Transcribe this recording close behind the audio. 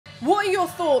What are your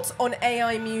thoughts on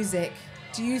AI music?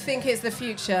 Do you think it's the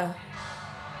future?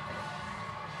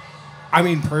 I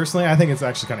mean, personally, I think it's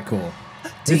actually kind of cool.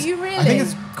 Do you really? I think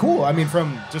it's cool. I mean,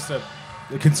 from just a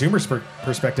consumer's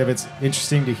perspective, it's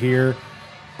interesting to hear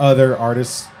other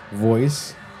artists'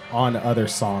 voice on other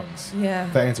songs. Yeah.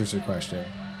 That answers your question.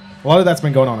 A lot of that's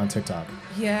been going on TikTok.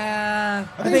 Yeah.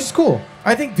 I think it's cool.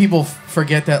 I think people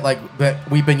forget that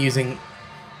that we've been using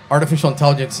artificial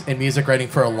intelligence in music writing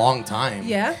for a long time.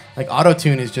 Yeah. Like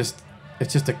autotune is just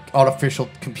an artificial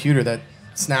computer that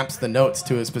snaps the notes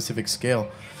to a specific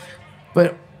scale.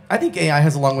 But I think AI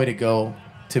has a long way to go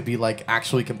to be like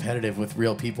actually competitive with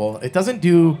real people. It doesn't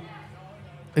do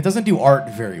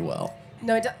art very well.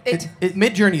 No,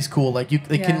 Mid-Journey's cool. Like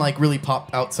it can like really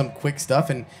pop out some quick stuff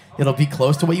and it'll be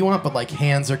close to what you want, but like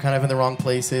hands are kind of in the wrong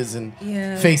places and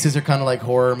faces are kind of like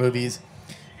horror movies.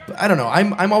 But I don't know.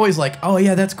 I'm always like, oh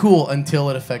yeah, that's cool until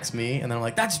it affects me, and then I'm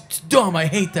like, that's dumb. I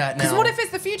hate that now. Because what if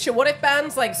it's the future? What if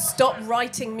bands like stop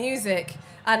writing music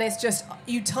and it's just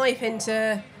you type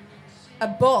into a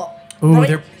bot,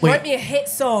 write me a hit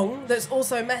song that's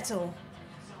also metal.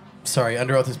 Sorry,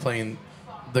 Under Oath is playing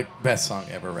the best song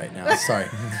ever right now. Sorry.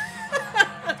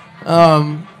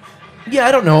 Yeah,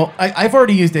 I don't know. I've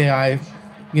already used AI,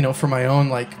 for my own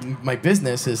my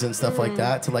businesses and stuff like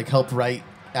that to help write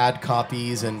ad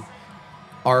copies and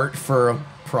art for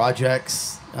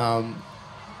projects.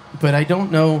 But I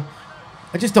don't know.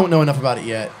 I just don't know enough about it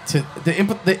yet.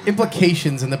 The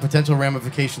implications and the potential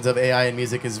ramifications of AI in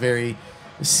music is very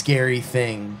scary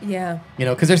thing. Yeah.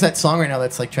 Because there's that song right now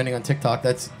that's trending on TikTok.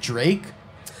 That's Drake,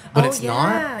 but it's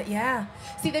not. Yeah.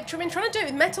 See, they've been trying to do it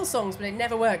with metal songs, but it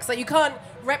never works. Like you can't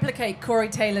replicate Corey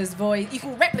Taylor's voice. You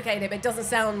can replicate it, but it doesn't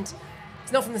sound.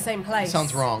 It's not from the same place. It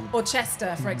sounds wrong. Or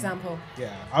Chester, for example.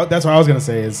 Yeah, that's what I was gonna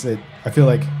say. I feel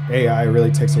like AI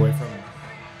really takes away from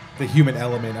the human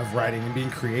element of writing and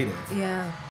being creative. Yeah.